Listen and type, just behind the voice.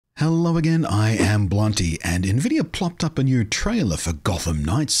Hello again, I am Blunty, and Nvidia plopped up a new trailer for Gotham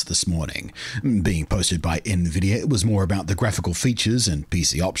Knights this morning. Being posted by Nvidia, it was more about the graphical features and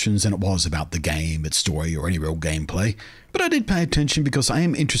PC options than it was about the game, its story, or any real gameplay. But I did pay attention because I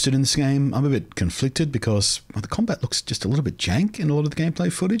am interested in this game. I'm a bit conflicted because the combat looks just a little bit jank in a lot of the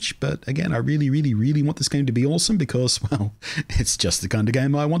gameplay footage. But again, I really want this game to be awesome because, well, it's just the kind of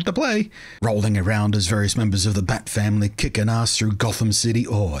game I want to play. Rolling around as various members of the Bat family kicking ass through Gotham City.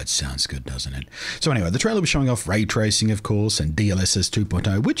 Oh, it sounds good, doesn't it? So anyway, the trailer was showing off ray tracing, of course, and DLSS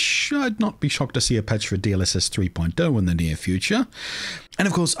 2.0, which I'd not be shocked to see a patch for DLSS 3.0 in the near future. And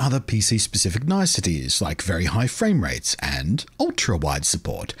of course, other PC-specific niceties like very high frame rates and ultra-wide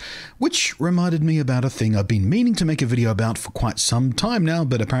support, which reminded me about a thing I've been meaning to make a video about for quite some time now,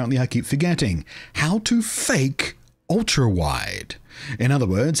 but apparently I keep forgetting. How to fake ultra-wide. In other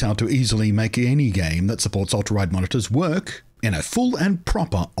words, how to easily make any game that supports ultra-wide monitors work in a full and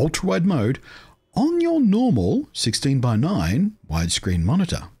proper ultra-wide mode on your normal 16:9 widescreen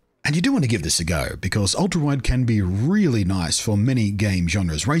monitor. And you do want to give this a go, because ultrawide can be really nice for many game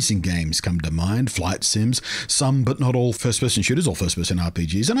genres. Racing games come to mind, flight sims, some but not all first-person shooters or first-person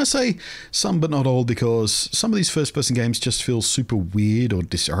RPGs. And I say some but not all because some of these first-person games just feel super weird or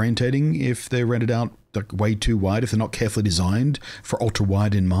disorientating if they're rendered out like way too wide. If they're not carefully designed for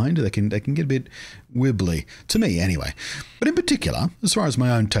ultra-wide in mind, they can get a bit wibbly, to me anyway. But in particular, as far as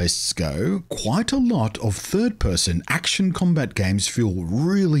my own tastes go, quite a lot of third-person action combat games feel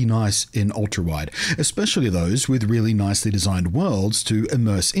really nice in ultra-wide, especially those with really nicely designed worlds to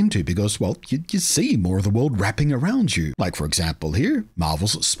immerse into because, well, you see more of the world wrapping around you. Like, for example, here,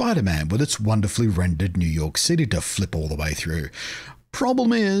 Marvel's Spider-Man with its wonderfully rendered New York City to flip all the way through.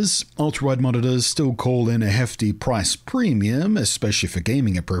 Problem is, ultra-wide monitors still call in a hefty price premium, especially for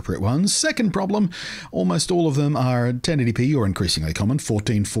gaming appropriate ones. Second problem, almost all of them are 1080p or increasingly common,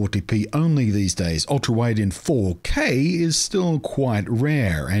 1440p only these days. Ultra-wide in 4K is still quite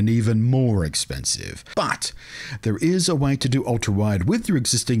rare and even more expensive. But there is a way to do ultra-wide with your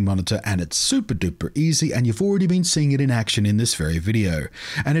existing monitor, and it's super duper easy, and you've already been seeing it in action in this very video.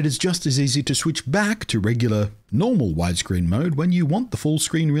 And it is just as easy to switch back to regular normal widescreen mode when you want the full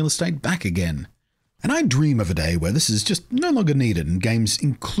screen real estate back again. And I dream of a day where this is just no longer needed and games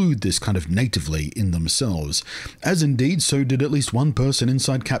include this kind of natively in themselves. As indeed, so did at least one person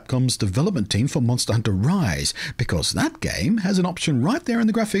inside Capcom's development team for Monster Hunter Rise, because that game has an option right there in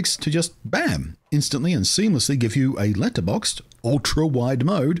the graphics to just bam, instantly and seamlessly give you a letterboxed ultra-wide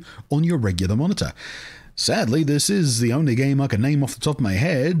mode on your regular monitor. Sadly, this is the only game I can name off the top of my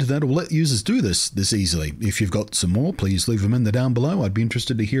head that will let users do this easily. If you've got some more, please leave them in the down below. I'd be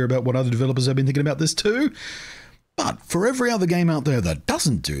interested to hear about what other developers have been thinking about this too. But for every other game out there that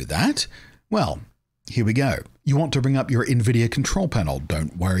doesn't do that, well, here we go. You want to bring up your Nvidia control panel.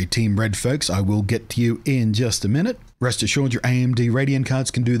 Don't worry, Team Red folks, I will get to you in just a minute. Rest assured your AMD Radeon cards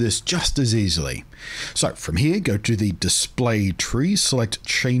can do this just as easily. So from here, go to the display tree, select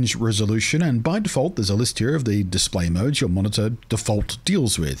change resolution, and by default there's a list here of the display modes your monitor default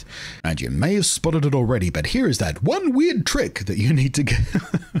deals with. And you may have spotted it already, but here is that one weird trick that you need to get.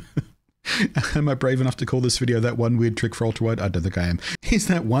 Am I brave enough to call this video that one weird trick for ultrawide? I don't think I am. Here's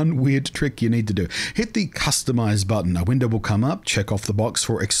that one weird trick you need to do. Hit the customize button. A window will come up. Check off the box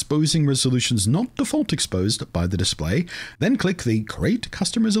for exposing resolutions not default exposed by the display. Then click the create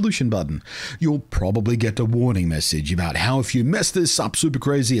custom resolution button. You'll probably get a warning message about how if you mess this up super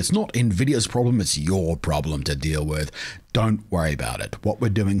crazy, it's not Nvidia's problem, it's your problem to deal with. Don't worry about it. What we're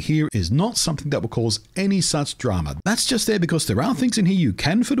doing here is not something that will cause any such drama. That's just there because there are things in here you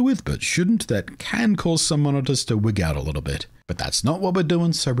can fiddle with but shouldn't that can cause some monitors to wig out a little bit. But that's not what we're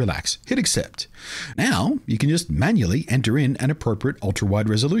doing, so relax. Hit accept. Now, you can just manually enter in an appropriate ultra-wide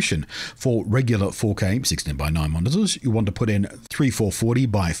resolution. For regular 4K 16:9 monitors, you want to put in 3440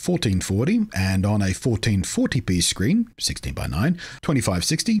 by 1440, and on a 1440p screen, 16:9,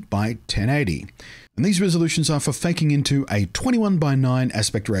 2560 by 1080. And these resolutions are for faking into a 21:9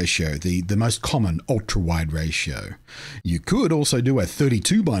 aspect ratio, the most common ultra-wide ratio. You could also do a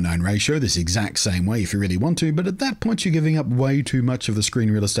 32:9 ratio this exact same way if you really want to, but at that point you're giving up way too much of the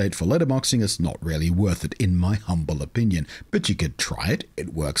screen real estate for letterboxing. It's not really worth it in my humble opinion, but you could try it,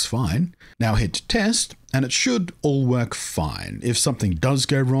 it works fine. Now hit test, and it should all work fine. If something does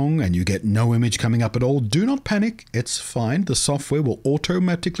go wrong and you get no image coming up at all, do not panic, it's fine. The software will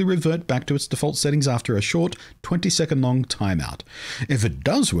automatically revert back to its default settings after a short 20-second long timeout. If it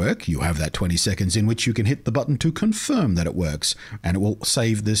does work, you have that 20 seconds in which you can hit the button to confirm that it works, and it will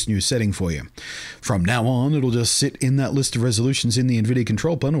save this new setting for you. From now on, it'll just sit in that list of resolutions in the NVIDIA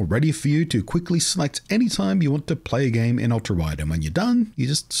control panel, ready for you to quickly select anytime you want to play a game in ultrawide. And when you're done, you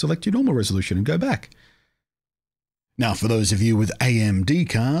just select your normal resolution and go back. Now, for those of you with AMD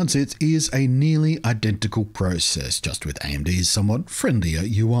cards, it is a nearly identical process, just with AMD's somewhat friendlier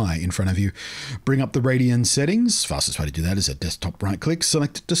UI in front of you. Bring up the Radeon settings. Fastest way to do that is a desktop right-click,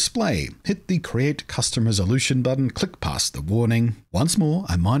 select Display, hit the Create Custom Resolution button, click past the warning. Once more,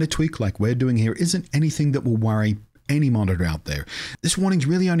 a minor tweak like we're doing here isn't anything that will worry any monitor out there. This warning's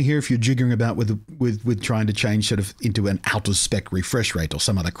really only here if you're jiggering about with trying to change sort of into an out of spec refresh rate or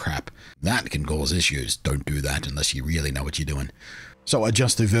some other crap. That can cause issues. Don't do that unless you really know what you're doing. So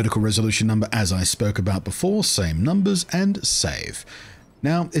adjust the vertical resolution number as I spoke about before, same numbers, and save.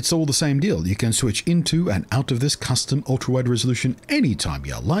 Now, it's all the same deal. You can switch into and out of this custom ultrawide resolution anytime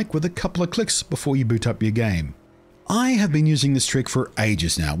you like with a couple of clicks before you boot up your game. I have been using this trick for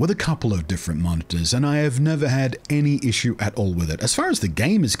ages now with a couple of different monitors, and I have never had any issue at all with it. As far as the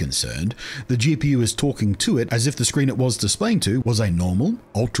game is concerned, the GPU is talking to it as if the screen it was displaying to was a normal,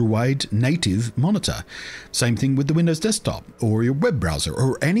 ultra-wide native monitor. Same thing with the Windows desktop, or your web browser,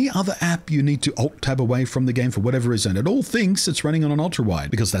 or any other app you need to alt-tab away from the game for whatever reason. It all thinks it's running on an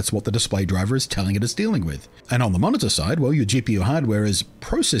ultra-wide, because that's what the display driver is telling it it's dealing with. And on the monitor side, well, your GPU hardware is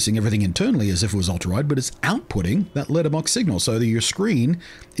processing everything internally as if it was ultra-wide, but it's outputting that letterbox signal, so that your screen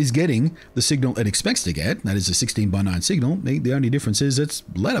is getting the signal it expects to get. That is a 16:9 signal. The only difference is it's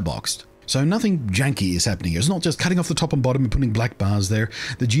letterboxed. So nothing janky is happening here. It's not just cutting off the top and bottom and putting black bars there.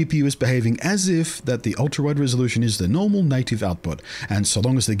 The GPU is behaving as if that the ultra-wide resolution is the normal native output. And so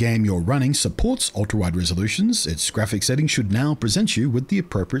long as the game you're running supports ultra-wide resolutions, its graphics settings should now present you with the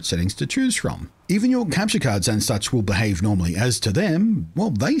appropriate settings to choose from. Even your capture cards and such will behave normally. As to them, well,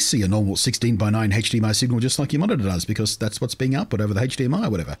 they see a normal 16:9 HDMI signal just like your monitor does, because that's what's being output over the HDMI or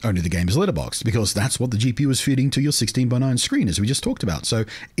whatever. Only the game is letterboxed, because that's what the GPU is feeding to your 16:9 screen, as we just talked about. So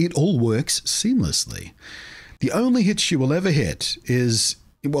it all works seamlessly. The only hitch you will ever hit is,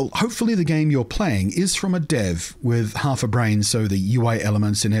 well, hopefully the game you're playing is from a dev with half a brain, so the UI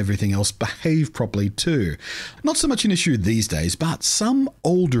elements and everything else behave properly too. Not so much an issue these days, but some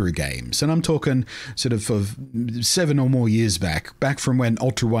older games, and I'm talking sort of 7 or more years back from when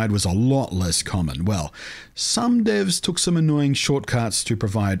ultra-wide was a lot less common. Well, some devs took some annoying shortcuts to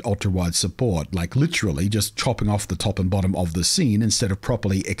provide ultra-wide support, like literally just chopping off the top and bottom of the scene instead of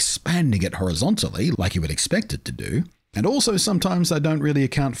properly expanding it horizontally like you would expect it to do. And also sometimes they don't really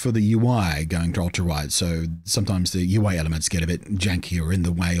account for the UI going to ultra-wide, so sometimes the UI elements get a bit janky or in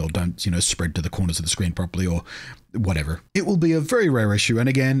the way, or don't, spread to the corners of the screen properly, or whatever. It will be a very rare issue, and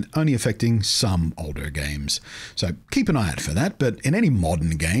again, only affecting some older games. So keep an eye out for that, but in any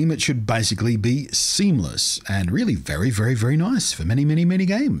modern game, it should basically be seamless and really very, very, very nice for many, many, many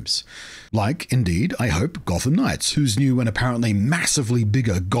games. Like, indeed, I hope, Gotham Knights, whose new and apparently massively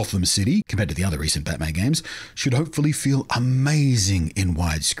bigger Gotham City, compared to the other recent Batman games, should hopefully feel amazing in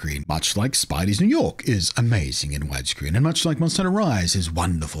widescreen, much like Spidey's New York is amazing in widescreen, and much like Monster Hunter Rise is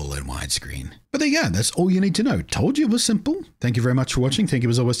wonderful in widescreen. But there you go, that's all you need to know. Told you it was simple. Thank you very much for watching. Thank you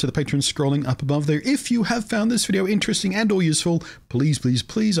as always to the patrons scrolling up above there. If you have found this video interesting and or useful, please, please,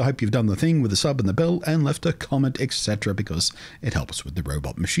 please, I hope you've done the thing with the sub and the bell and left a comment, etc., because it helps with the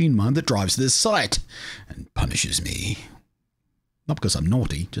robot machine mind that drives this site and punishes me. Not because I'm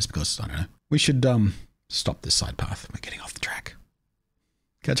naughty, just because, I don't know. We should stop this side path. We're getting off the track.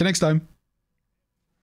 Catch you next time.